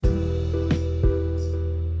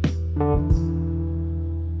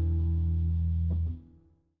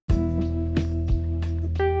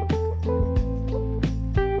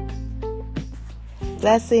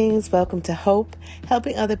Blessings, welcome to Hope,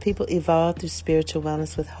 helping other people evolve through spiritual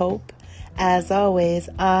wellness with hope. As always,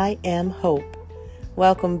 I am Hope.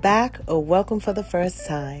 Welcome back or welcome for the first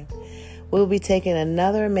time. We'll be taking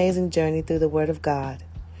another amazing journey through the Word of God.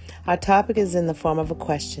 Our topic is in the form of a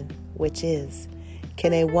question, which is,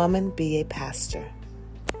 can a woman be a pastor?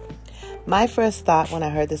 My first thought when I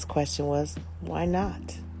heard this question was, why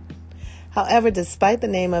not? However, despite the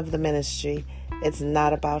name of the ministry, it's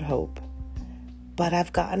not about hope. But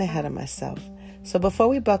I've gotten ahead of myself. So before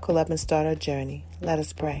we buckle up and start our journey, let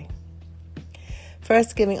us pray.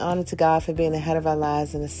 First, giving honor to God for being the head of our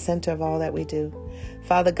lives and the center of all that we do.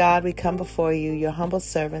 Father God, we come before you, your humble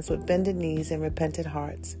servants, with bended knees and repentant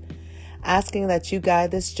hearts, asking that you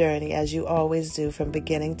guide this journey as you always do from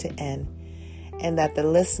beginning to end, and that the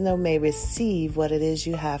listener may receive what it is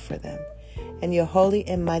you have for them. In your holy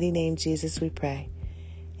and mighty name, Jesus, we pray.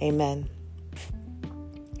 Amen.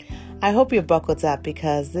 I hope you're buckled up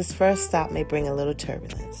because this first stop may bring a little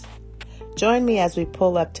turbulence. Join me as we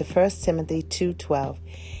pull up to 1 Timothy 2:12,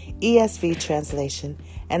 ESV translation,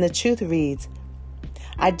 and the truth reads,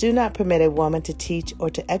 I do not permit a woman to teach or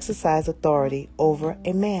to exercise authority over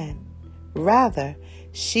a man. Rather,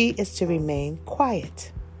 she is to remain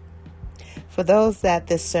quiet. For those that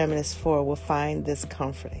this sermon is for will find this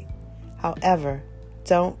comforting. However,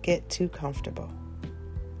 don't get too comfortable.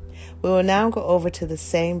 We will now go over to the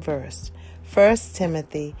same verse, 1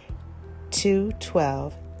 Timothy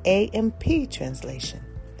 2:12, AMP translation,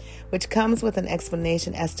 which comes with an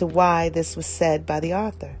explanation as to why this was said by the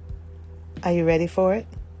author. Are you ready for it?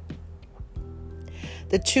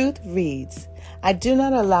 The truth reads, I do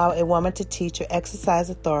not allow a woman to teach or exercise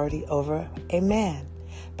authority over a man,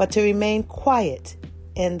 but to remain quiet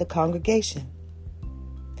in the congregation.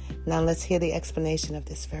 Now let's hear the explanation of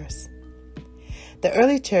this verse. The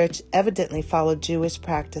early church evidently followed Jewish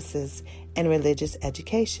practices and religious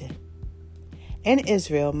education. In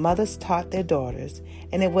Israel, mothers taught their daughters,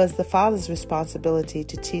 and it was the father's responsibility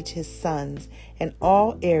to teach his sons in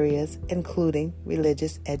all areas, including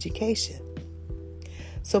religious education.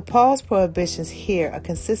 So Paul's prohibitions here are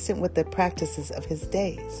consistent with the practices of his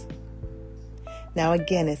days. Now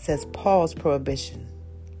again, it says Paul's prohibition,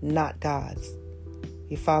 not God's.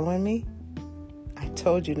 You following me? I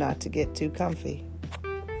told you not to get too comfy.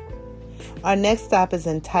 Our next stop is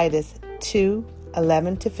in Titus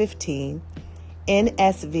 2:11-15,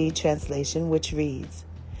 NSV translation, which reads,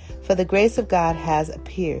 For the grace of God has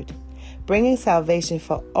appeared, bringing salvation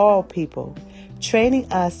for all people,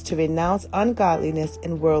 training us to renounce ungodliness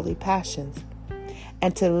and worldly passions,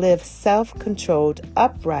 and to live self-controlled,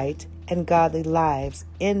 upright, and godly lives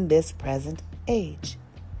in this present age,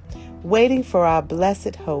 waiting for our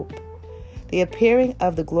blessed hope, the appearing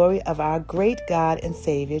of the glory of our great God and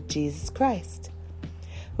Savior, Jesus Christ,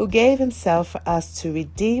 who gave himself for us to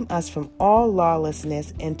redeem us from all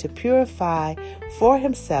lawlessness and to purify for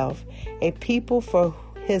himself a people for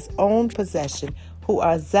his own possession who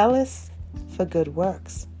are zealous for good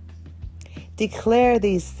works. Declare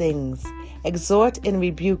these things, exhort and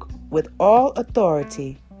rebuke with all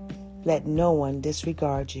authority. Let no one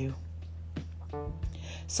disregard you.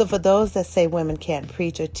 So for those that say women can't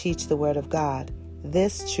preach or teach the word of God,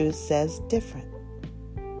 this truth says different.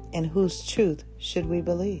 And whose truth should we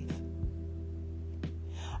believe?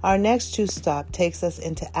 Our next truth stop takes us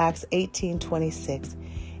into Acts 18:26,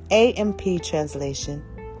 AMP translation,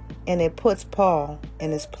 and it puts Paul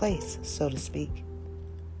in his place, so to speak.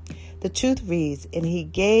 The truth reads, and he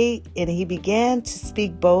began to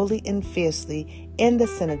speak boldly and fiercely in the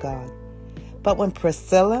synagogue. But when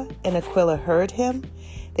Priscilla and Aquila heard him,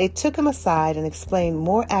 they took him aside and explained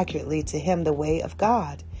more accurately to him the way of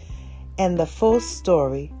God and the full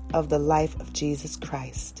story of the life of Jesus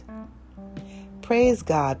Christ. Praise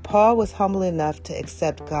God, Paul was humble enough to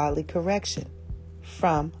accept godly correction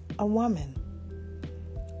from a woman.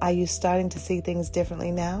 Are you starting to see things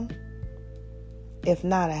differently now? If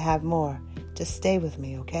not, I have more. Just stay with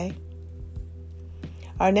me, okay?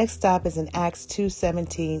 Our next stop is in Acts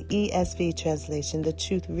 2:17, ESV translation. The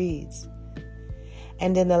truth reads,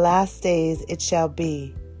 And in the last days it shall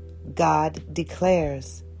be, God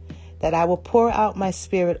declares, that I will pour out my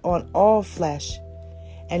spirit on all flesh,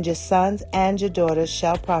 and your sons and your daughters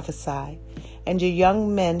shall prophesy, and your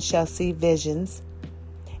young men shall see visions,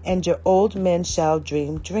 and your old men shall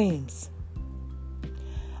dream dreams.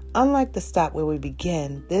 Unlike the stop where we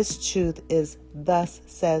begin, this truth is, thus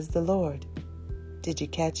says the Lord. Did you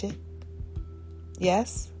catch it?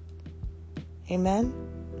 Yes? Amen?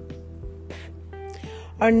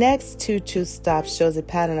 Our next two truth stops shows a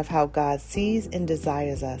pattern of how God sees and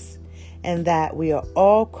desires us, and that we are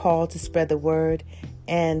all called to spread the word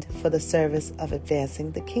and for the service of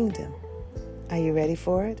advancing the kingdom. Are you ready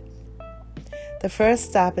for it? The first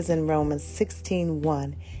stop is in Romans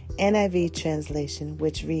 16:1, NIV translation,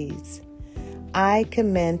 which reads, I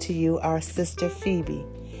commend to you our sister Phoebe,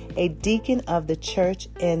 a deacon of the church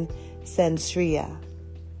in Cenchrea.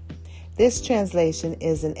 This translation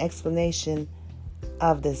is an explanation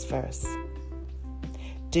of this verse.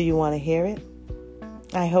 Do you want to hear it?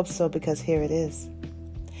 I hope so, because here it is.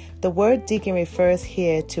 The word deacon refers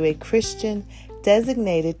here to a Christian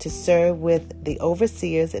designated to serve with the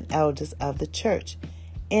overseers and elders of the church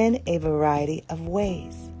in a variety of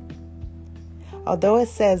ways. Although it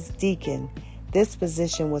says deacon, this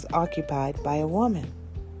position was occupied by a woman.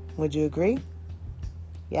 Would you agree?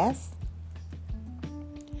 Yes?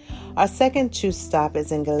 Our second truth stop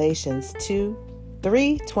is in Galatians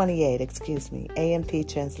 3:28, AMP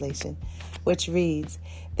translation, which reads,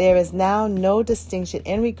 There is now no distinction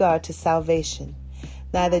in regard to salvation,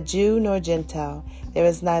 neither Jew nor Gentile. There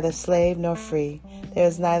is neither slave nor free. There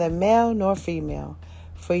is neither male nor female.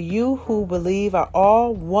 For you who believe are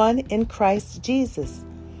all one in Christ Jesus.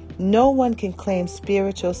 No one can claim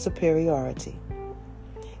spiritual superiority.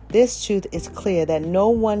 This truth is clear that no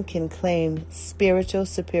one can claim spiritual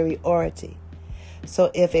superiority.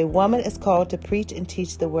 So if a woman is called to preach and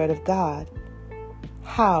teach the word of God,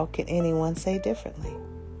 how can anyone say differently?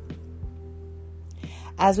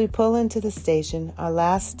 As we pull into the station, our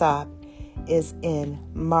last stop is in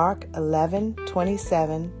Mark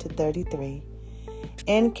 11:27-33,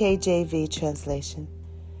 NKJV translation.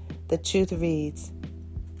 The truth reads,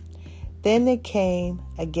 Then they came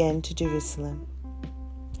again to Jerusalem.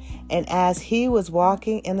 And as he was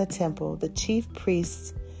walking in the temple, the chief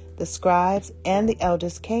priests, the scribes, and the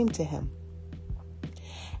elders came to him.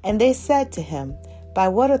 And they said to him, By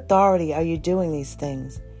what authority are you doing these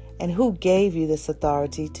things? And who gave you this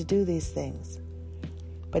authority to do these things?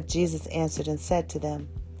 But Jesus answered and said to them,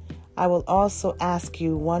 I will also ask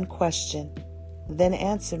you one question, then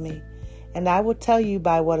answer me, and I will tell you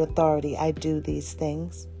by what authority I do these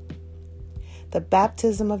things. The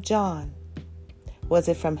baptism of John, was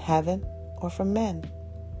it from heaven or from men?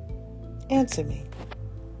 Answer me.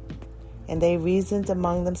 And they reasoned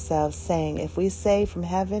among themselves, saying, If we say from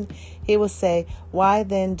heaven, he will say, Why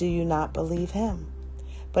then do you not believe him?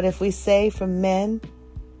 But if we say from men,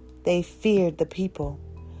 they feared the people,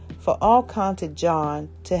 for all counted John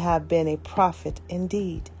to have been a prophet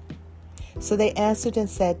indeed. So they answered and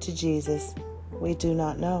said to Jesus, We do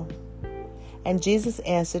not know. And Jesus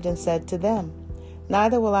answered and said to them,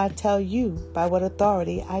 Neither will I tell you by what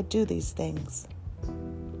authority I do these things.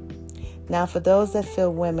 Now for those that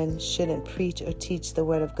feel women shouldn't preach or teach the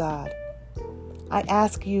word of God, I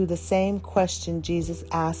ask you the same question Jesus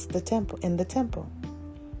asked in the temple.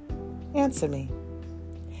 Answer me,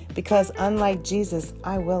 because unlike Jesus,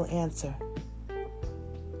 I will answer.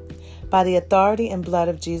 By the authority and blood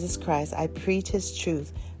of Jesus Christ, I preach his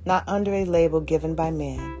truth, not under a label given by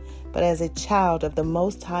man, but as a child of the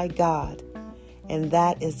Most High God, and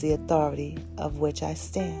that is the authority of which I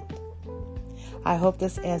stand. I hope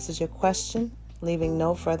this answers your question, leaving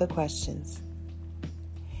no further questions.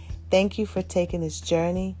 Thank you for taking this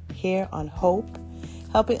journey here on Hope,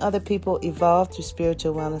 helping other people evolve through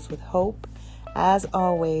spiritual wellness with hope. As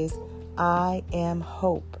always, I am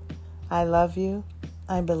Hope. I love you.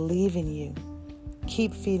 I believe in you.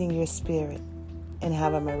 Keep feeding your spirit and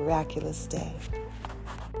have a miraculous day.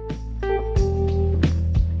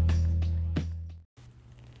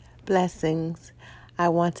 Blessings. I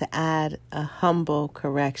want to add a humble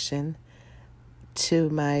correction to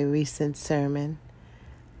my recent sermon.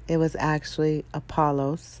 It was actually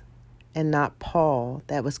Apollos and not Paul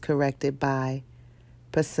that was corrected by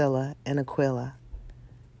Priscilla and Aquila.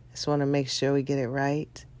 Just want to make sure we get it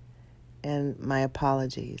right. And my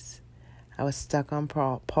apologies. I was stuck on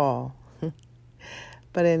Paul.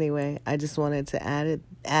 But anyway, I just wanted to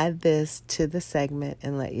add this to the segment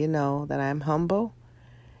and let you know that I'm humble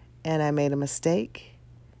and I made a mistake.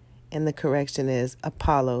 And the correction is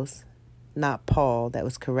Apollos, not Paul, that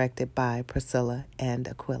was corrected by Priscilla and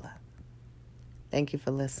Aquila. Thank you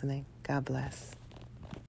for listening. God bless.